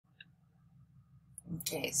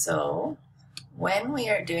Okay, so when we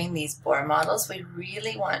are doing these Bohr models, we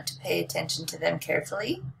really want to pay attention to them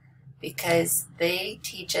carefully because they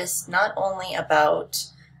teach us not only about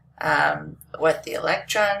what the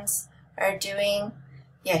electrons are doing.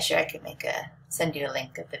 Yeah, sure, I could send you a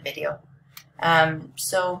link of the video.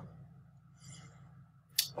 So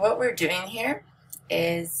what we're doing here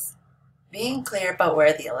is being clear about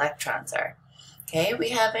where the electrons are. Okay, we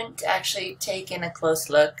haven't actually taken a close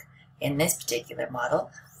look in this particular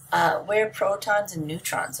model where protons and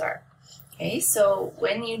neutrons are. Okay, so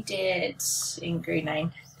when you did in grade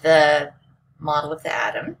 9 the model of the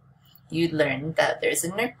atom, you'd learn that there's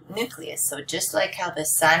a nucleus. So just like how the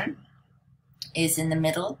sun is in the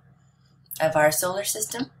middle of our solar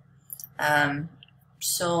system,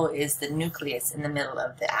 so is the nucleus in the middle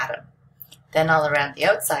of the atom. Then all around the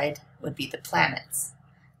outside would be the planets.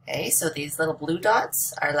 Okay, so these little blue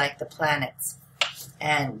dots are like the planets,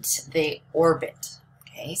 and they orbit.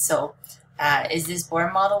 Okay, so is this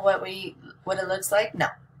Bohr model what it looks like? No.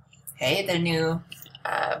 Okay, the new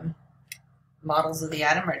models of the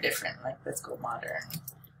atom are different. Like, let's go modern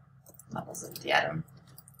models of the atom,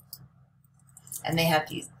 and they have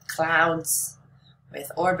these clouds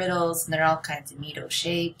with orbitals, and they're all kinds of neato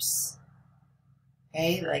shapes.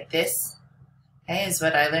 Okay, like this. Okay, is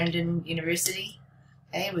what I learned in university.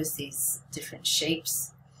 Okay, it was these different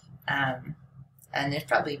shapes, and there's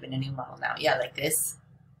probably even a new model now. Yeah, like this.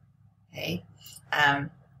 Okay,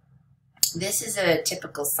 this is a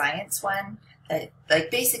typical science one.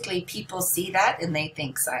 Like basically people see that and they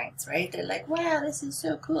think science, right? They're like, wow, this is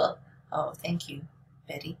so cool. Oh, thank you,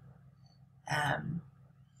 Betty.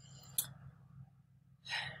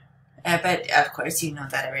 But of course you know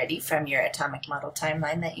that already from your atomic model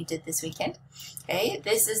timeline that you did this weekend. Okay,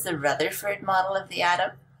 this is the Rutherford model of the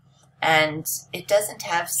atom, and it doesn't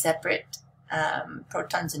have separate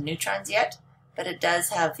protons and neutrons yet, but it does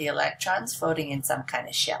have the electrons floating in some kind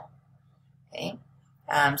of shell. Okay,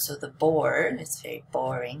 so the Bohr, it's very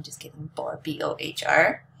boring, just kidding, Bohr,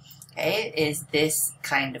 B-O-H-R, okay, is this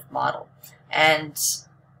kind of model. And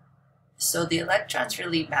so the electrons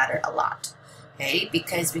really matter a lot, okay,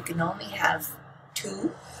 because we can only have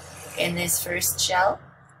 2 in this first shell,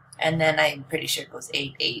 and then I'm pretty sure it goes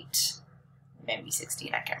 8, 8, maybe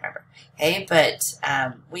 16, I can't remember. Okay, but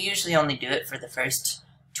we usually only do it for the first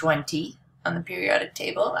 20 on the periodic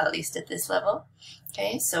table, at least at this level.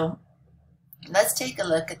 Okay, so let's take a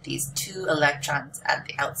look at these 2 electrons at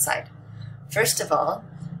the outside. First of all,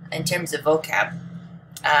 in terms of vocab,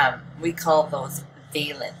 we call those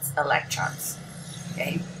valence electrons.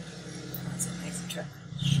 Okay, that's a nice truck.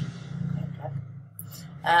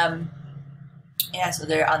 Yeah, so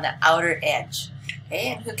they're on the outer edge. Okay,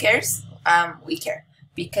 and who cares? We care,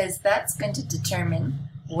 because that's going to determine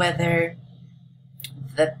whether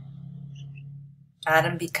the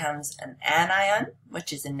atom becomes an anion,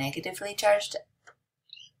 which is a negatively charged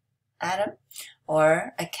atom,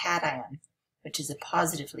 or a cation, which is a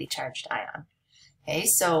positively charged ion. Okay,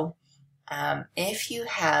 so if you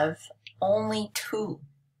have only 2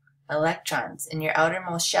 electrons in your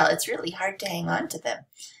outermost shell, it's really hard to hang on to them.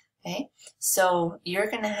 Okay, so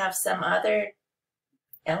you're going to have some other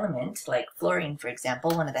element, like fluorine, for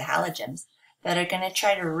example, one of the halogens, that are going to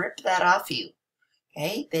try to rip that off you.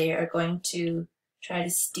 Okay, they are going to try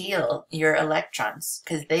to steal your electrons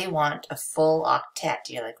because they want a full octet.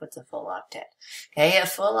 You're like, what's a full octet? Okay, a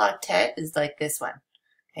full octet is like this one.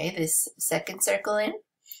 Okay, this second circle in,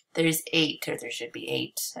 there's 8, or there should be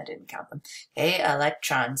 8, I didn't count them. Okay,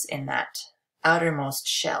 electrons in that outermost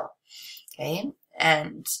shell. Okay,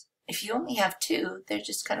 and if you only have 2, they're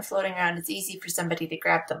just kind of floating around. It's easy for somebody to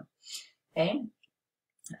grab them. Okay,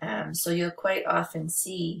 so you'll quite often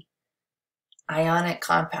see ionic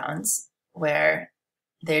compounds where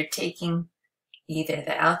they're taking either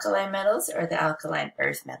the alkaline metals or the alkaline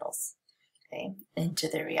earth metals, okay, into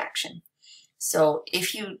the reaction. So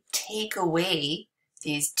if you take away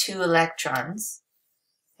these 2 electrons,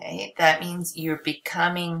 okay, that means you're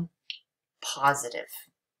becoming positive.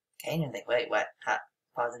 Okay, and you're like, wait, what? Huh?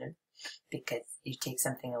 Positive? Because you take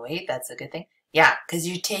something away, that's a good thing? Yeah, because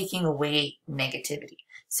you're taking away negativity.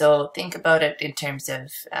 So think about it in terms of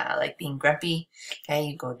like being grumpy. Okay,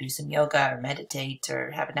 you go do some yoga or meditate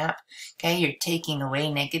or have a nap. Okay, you're taking away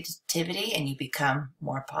negativity and you become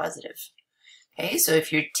more positive. Okay, so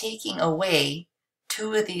if you're taking away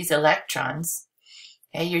 2 of these electrons,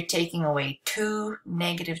 okay, you're taking away 2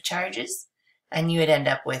 negative charges, and you would end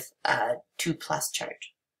up with a 2+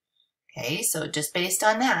 charge. Okay, so just based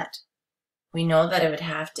on that, we know that it would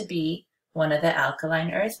have to be one of the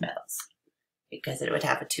alkaline earth metals, because it would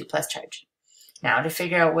have a 2+ charge. Now, to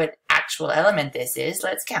figure out what actual element this is,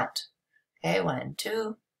 let's count. Okay, 1,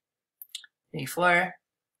 2, 3, 4.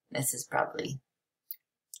 This is probably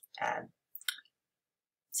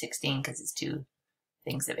 16 because it's 2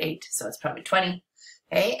 things of 8, so it's probably 20.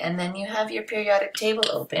 Okay, and then you have your periodic table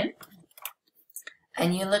open,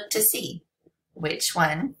 and you look to see which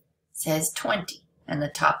one says 20 in the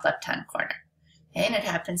top left-hand corner. Okay, and it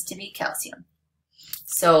happens to be calcium.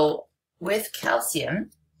 So with calcium,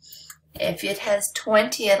 if it has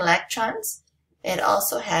 20 electrons, it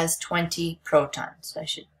also has 20 protons. I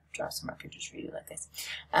should draw some more pictures for you like this.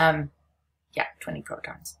 Yeah, 20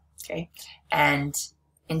 protons. Okay, and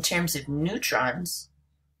in terms of neutrons,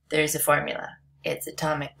 there's a formula. It's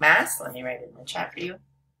atomic mass. Let me write it in the chat for you.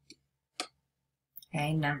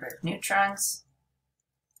 Okay, number of neutrons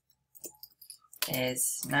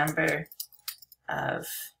is number of,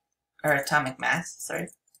 or atomic mass, sorry,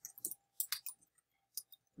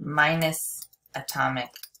 minus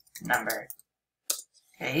atomic number.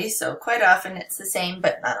 Okay, so quite often it's the same,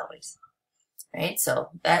 but not always. Right, so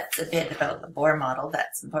that's a bit about the Bohr model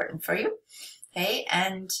that's important for you. Okay,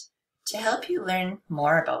 and to help you learn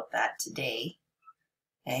more about that today,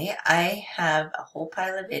 okay, I have a whole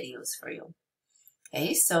pile of videos for you.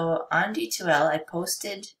 Okay, so on D2L, I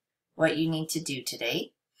posted what you need to do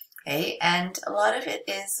today. Okay, and a lot of it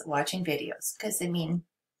is watching videos, because I mean,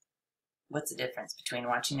 what's the difference between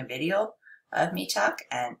watching a video of me talk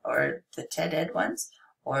and or the TED Ed ones,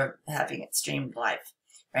 or having it streamed live,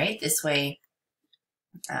 right? This way,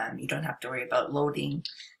 you don't have to worry about loading,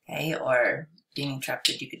 okay, or being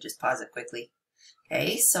interrupted. You could just pause it quickly.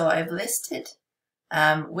 Okay, so I've listed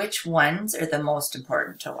which ones are the most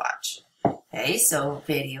important to watch. Okay, so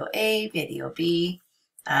video A, video B,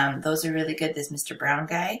 those are really good. This Mr. Brown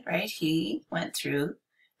guy, right, he went through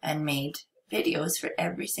and made videos for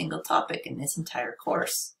every single topic in this entire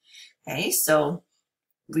course. Okay, so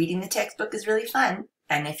reading the textbook is really fun,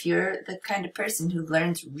 and if you're the kind of person who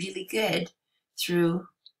learns really good through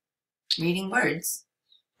reading words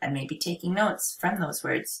and maybe taking notes from those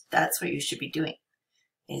words, that's what you should be doing,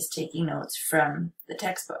 is taking notes from the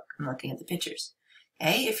textbook and looking at the pictures.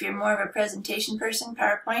 Okay, if you're more of a presentation person,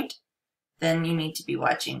 PowerPoint, then you need to be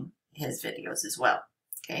watching his videos as well.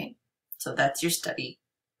 Okay, so that's your study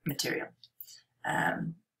material.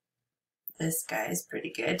 This guy is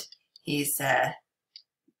pretty good. He's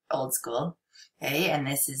old school. Okay, and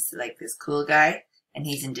this is like this cool guy, and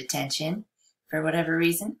he's in detention for whatever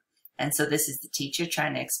reason. And so this is the teacher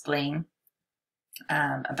trying to explain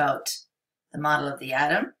about the model of the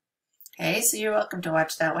atom. Okay, so you're welcome to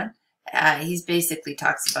watch that one. He's basically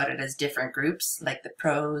talks about it as different groups, like the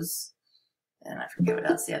pros, and I forget what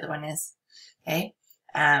else the other one is. Okay,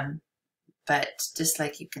 but just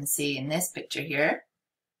like you can see in this picture here,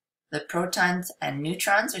 the protons and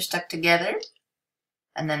neutrons are stuck together,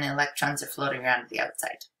 and then the electrons are floating around the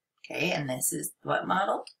outside. Okay, and this is what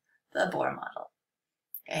model? The Bohr model.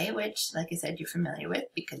 Okay, which, like I said, you're familiar with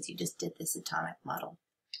because you just did this atomic model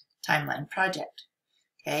timeline project.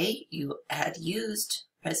 Okay, you had used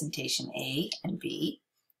presentation A and B,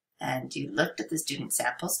 and you looked at the student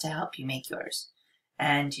samples to help you make yours.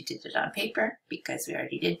 And you did it on paper because we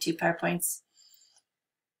already did 2 PowerPoints.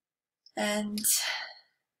 And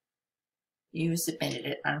you submitted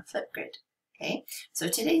it on Flipgrid. Okay, so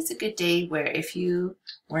today's a good day where if you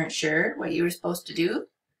weren't sure what you were supposed to do,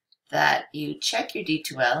 that you check your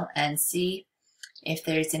D2L and see if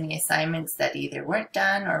there's any assignments that either weren't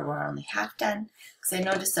done or were only half done. Because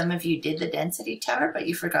I noticed some of you did the density tower, but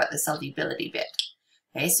you forgot the solubility bit.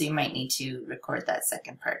 Okay, so you might need to record that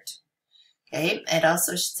second part. Okay, it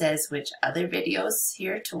also says which other videos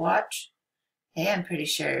here to watch. Okay, I'm pretty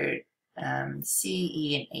sure C,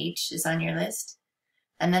 E, and H is on your list.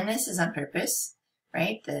 And then this is on purpose,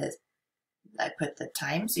 right? I put the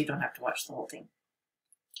time so you don't have to watch the whole thing.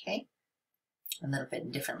 Okay, a little bit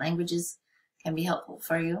in different languages can be helpful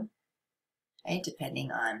for you, okay,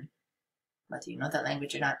 depending on whether you know that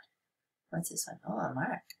language or not. What's this one? Oh, a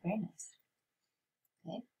mark. Very nice.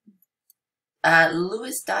 Okay.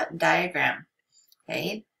 Lewis dot diagram.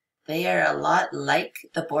 Okay, they are a lot like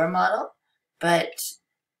the Bohr model, but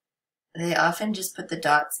they often just put the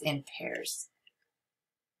dots in pairs.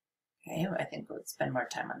 Okay, I think we'll spend more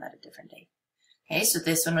time on that a different day. Okay, so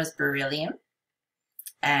this one was beryllium,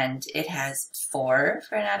 and it has 4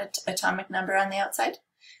 for an atomic number on the outside.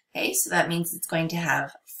 Okay, so that means it's going to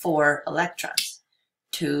have 4 electrons.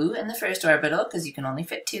 2 in the first orbital, because you can only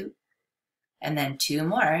fit 2, and then 2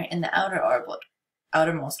 more in the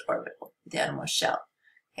outermost orbital, the outermost shell.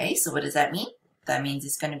 Okay, so what does that mean? That means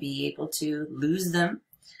it's going to be able to lose them.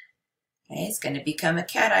 Okay, it's going to become a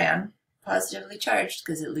cation, positively charged,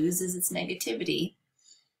 because it loses its negativity,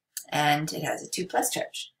 and it has a 2+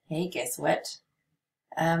 charge. Hey, guess what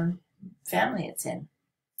family it's in?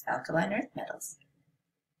 Alkaline earth metals.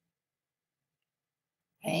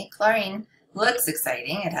 Okay, chlorine looks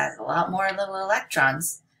exciting. It has a lot more little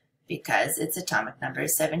electrons because its atomic number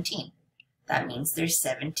is 17. That means there's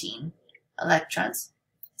 17 electrons,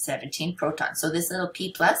 17 protons. So this little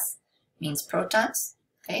P plus means protons,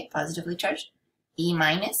 okay, positively charged. E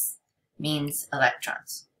minus means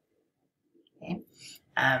electrons. Okay,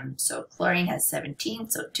 so chlorine has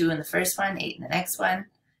 17, so 2 in the first one, 8 in the next one,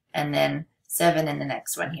 and then 7 in the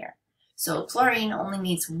next one here. So chlorine only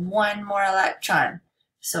needs one more electron.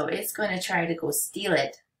 So it's going to try to go steal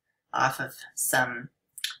it off of some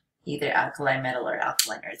either alkali metal or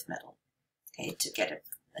alkaline earth metal, okay, to get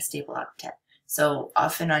a stable octet. So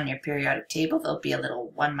often on your periodic table, there'll be a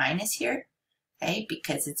little 1 minus here, okay,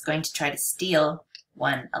 because it's going to try to steal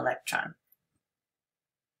one electron.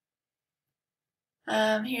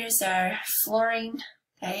 Here's our fluorine,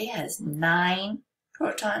 okay, has 9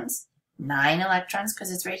 protons, 9 electrons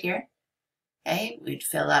because it's right here. Okay, we'd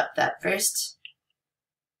fill up that first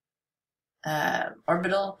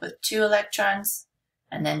orbital with 2 electrons,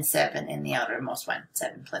 and then 7 in the outermost one.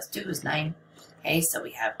 7 plus 2 is 9. Okay, so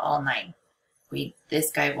we have all 9.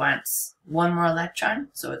 This guy wants 1 more electron,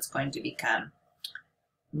 so it's going to become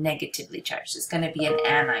negatively charged. It's going to be an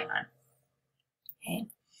anion. Okay,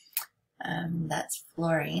 that's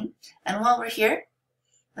fluorine. And while we're here,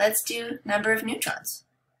 let's do number of neutrons.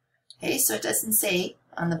 Okay, so it doesn't say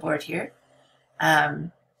on the board here,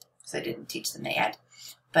 because I didn't teach them that yet,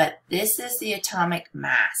 but this is the atomic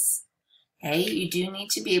mass. Okay, you do need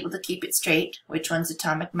to be able to keep it straight, which one's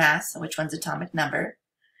atomic mass and which one's atomic number.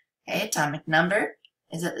 Okay, atomic number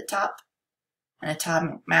is at the top, and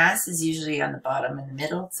atomic mass is usually on the bottom in the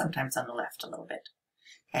middle, sometimes on the left a little bit.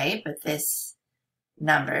 Okay, but this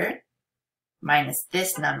number minus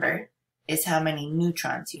this number is how many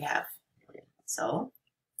neutrons you have. So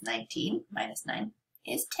 19 minus 9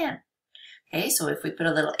 is 10. Okay, so if we put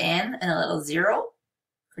a little n and a little 0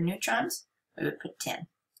 for neutrons, we would put 10.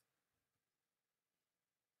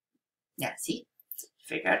 Yeah, see? To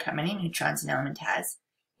figure out how many neutrons an element has,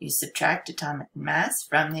 you subtract atomic mass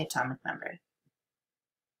from the atomic number.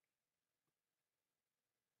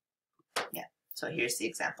 Yeah, so here's the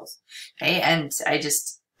examples. Okay, and I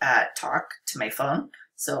just talk to my phone,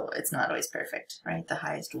 so it's not always perfect, right? The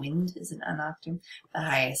highest wind is an octave, the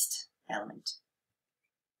highest element.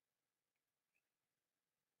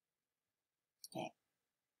 Okay.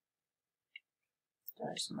 There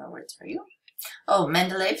are some more words for you. Oh,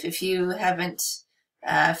 Mendeleev, if you haven't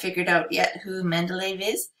figured out yet who Mendeleev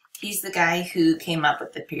is, he's the guy who came up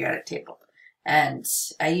with the periodic table. And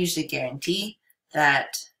I usually guarantee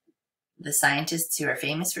that the scientists who are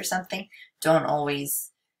famous for something don't always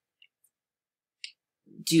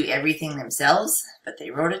do everything themselves, but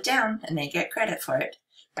they wrote it down and they get credit for it,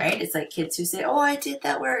 right? It's like kids who say, oh, I did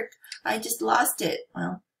that work, I just lost it.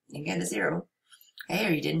 Well, you get a 0, okay,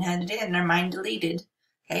 or you didn't hand it in, or mine deleted.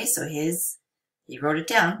 Okay, so he wrote it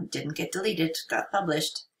down, didn't get deleted, got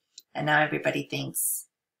published, and now everybody thinks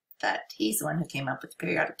that he's the one who came up with the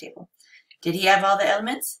periodic table. Did he have all the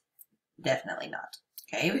elements? Definitely not.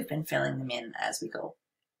 Okay, we've been filling them in as we go.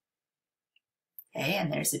 Okay,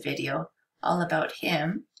 and there's a video all about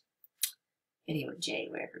him. Video J,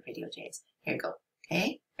 wherever video J is. Here we go.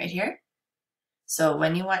 Okay, right here. So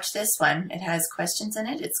when you watch this one, it has questions in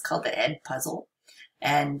it. It's called the Ed Puzzle,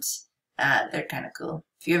 and they're kind of cool.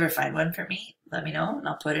 If you ever find one for me, let me know and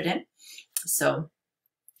I'll put it in. So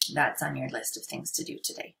that's on your list of things to do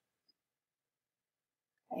today.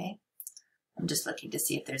 Okay, I'm just looking to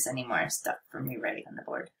see if there's any more stuff for me writing on the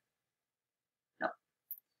board. No.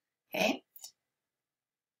 Okay,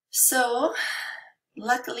 so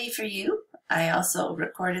luckily for you, I also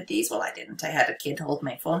recorded these. Well, I didn't. I had a kid hold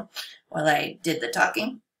my phone while I did the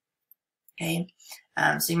talking. Okay,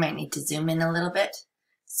 so you might need to zoom in a little bit.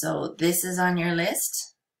 So this is on your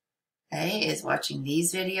list, okay, is watching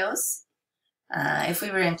these videos. If we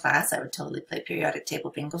were in class, I would totally play periodic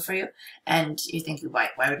table bingo for you. And you're thinking, why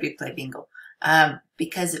would we play bingo?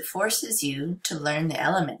 Because it forces you to learn the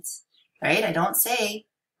elements, right? I don't say,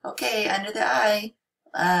 okay, under the I,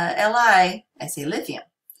 Li, I say lithium,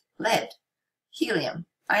 lead, helium,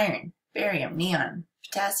 iron, barium, neon,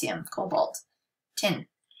 potassium, cobalt, tin,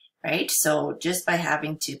 right? So just by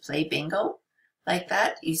having to play bingo like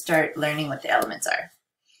that, you start learning what the elements are.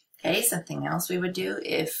 Okay, something else we would do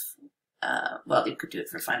if, well, you could do it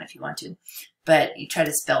for fun if you want to, but you try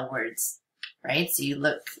to spell words, right? So you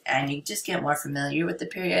look and you just get more familiar with the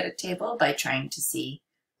periodic table by trying to see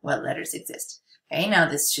what letters exist. Okay, now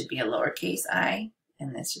this should be a lowercase I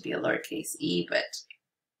and this should be a lowercase e, but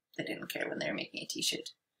they didn't care when they were making a t-shirt.